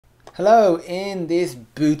Hello, in this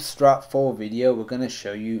Bootstrap 4 video we're going to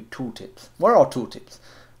show you tooltips. What are tooltips?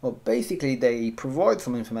 Well, basically they provide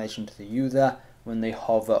some information to the user when they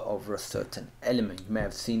hover over a certain element. You may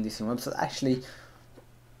have seen this in websites. Actually,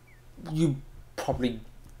 you probably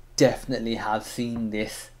definitely have seen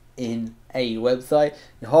this in a website.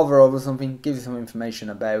 You hover over something, gives you some information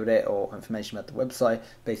about it or information about the website.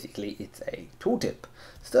 Basically it's a tooltip.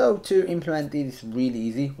 So to implement this really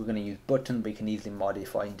easy, we're going to use button, but you can easily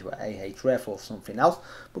modify into an ahref or something else.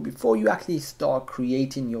 But before you actually start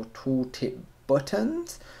creating your tooltip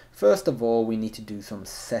buttons, first of all we need to do some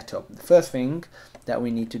setup. The first thing that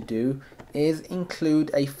we need to do is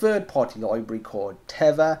include a third-party library called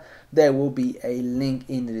Teva. There will be a link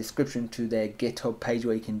in the description to their GitHub page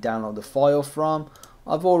where you can download the file from.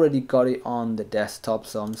 I've already got it on the desktop,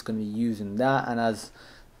 so I'm just going to be using that, and as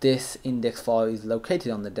this index file is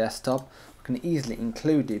located on the desktop, we can easily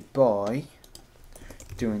include it by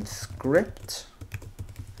doing script.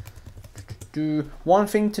 One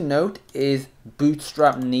thing to note is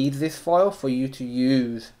Bootstrap needs this file for you to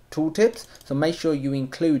use tooltips, so make sure you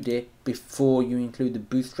include it before you include the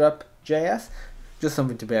Bootstrap JS. Just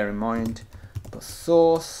something to bear in mind. But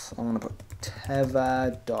source, I'm going to put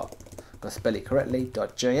teva dot, gotta spell it correctly,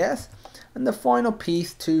 .js. And the final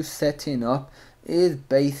piece to setting up is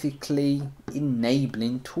basically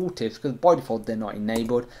enabling tooltips, because by default they're not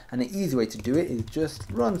enabled, and the easy way to do it is just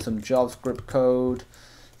run some JavaScript code.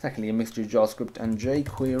 It's actually a mixture of JavaScript and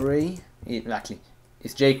jQuery. It's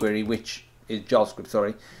jQuery, which is JavaScript,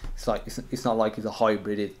 sorry. It's not like it's a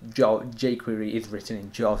hybrid. jQuery is written in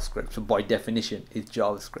JavaScript, so by definition it's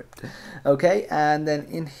JavaScript. Okay, and then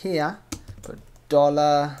in here put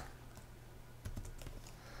dollar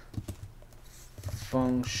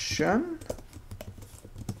function.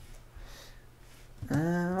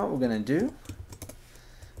 And what we're gonna do,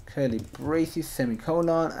 curly braces,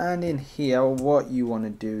 semicolon, and in here what you want to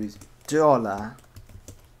do is dollar,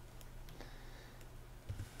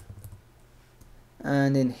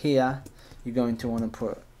 and in here you're going to want to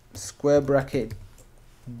put square bracket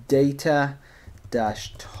data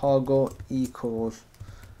dash toggle equals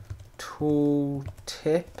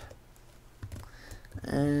tooltip,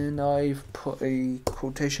 and I've put a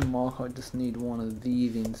quotation mark. I just need one of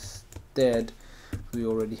these instead. We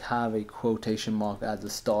already have a quotation mark at the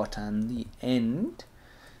start and the end,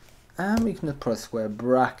 and we can put a square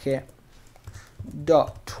bracket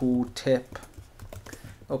dot tooltip,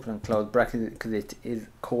 open and close bracket, because it is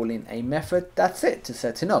calling a method. That's it to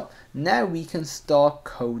setting up. Now we can start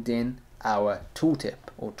coding our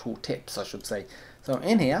tooltip, or tooltips I should say. So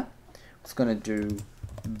in here it's going to do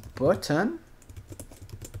button,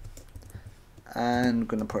 and I'm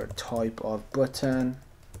going to put a type of button.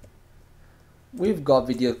 We've got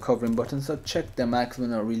videos covering buttons, so check them out, because we're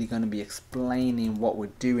not really going to be explaining what we're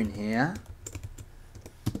doing here.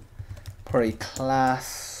 For a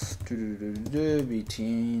class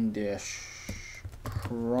between dash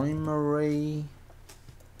primary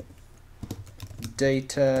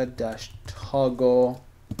data dash toggle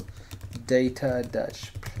data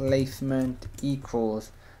dash placement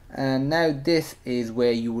equals, and now this is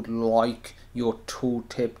where you would like your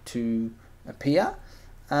tooltip to appear.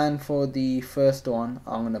 And for the first one,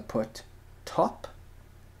 I'm going to put top.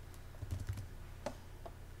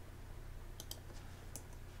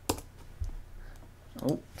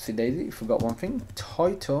 Oh, see Daisy, forgot one thing.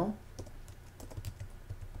 Title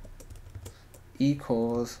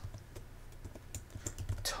equals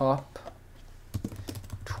top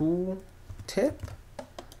tooltip.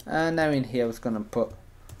 And now in here, I was going to put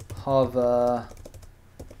hover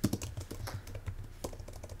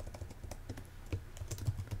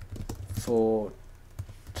for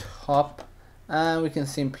top, and we can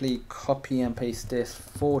simply copy and paste this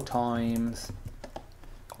 3 times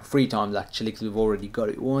actually, because we've already got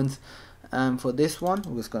it once. And for this one,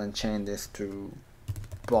 we're just going to change this to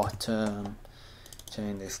bottom,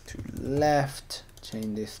 change this to left,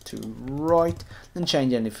 change this to right, and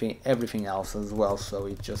change everything else as well, so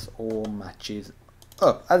it just all matches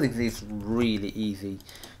up. I think it's really easy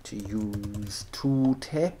to use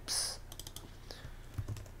tooltips.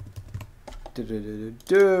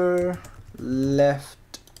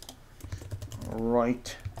 Left,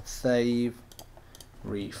 right, save,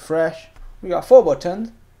 refresh. We got 4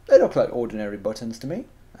 buttons. They look like ordinary buttons to me,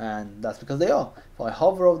 and that's because they are. If I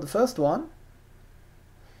hover over the first one,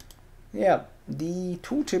 yeah, the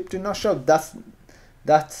tooltip do not show.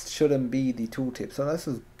 That shouldn't be the tooltip. So let's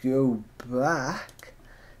just go back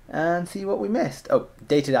and see what we missed. Oh,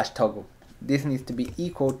 data dash toggle. This needs to be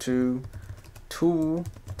equal to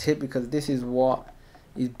tooltip, because this is what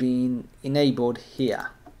is being enabled here.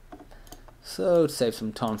 So to save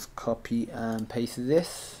some time, copy and paste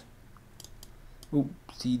this.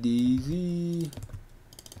 Oopsie daisy.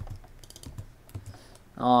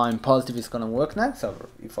 I'm positive it's going to work now. So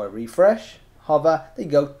if I refresh, hover, there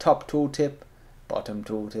you go, top tooltip, bottom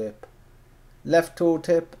tooltip, left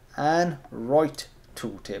tooltip, and right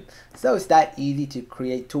tooltip. So it's that easy to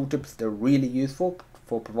create tooltips. They're really useful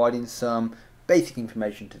for providing some basic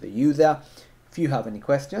information to the user. If you have any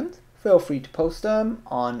questions, feel free to post them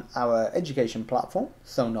on our education platform,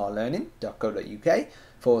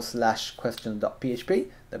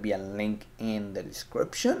 sonarlearning.co.uk/questions.php. There'll be a link in the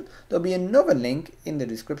description. There'll be another link in the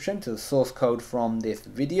description to the source code from this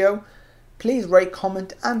video. Please rate,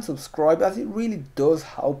 comment and subscribe, as it really does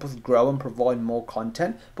help us grow and provide more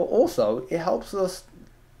content, but also it helps us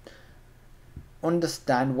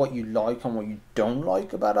understand what you like and what you don't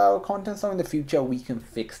like about our content, so in the future we can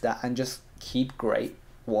fix that and just keep great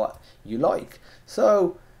what you like.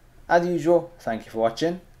 So as usual, thank you for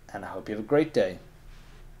watching and I hope you have a great day.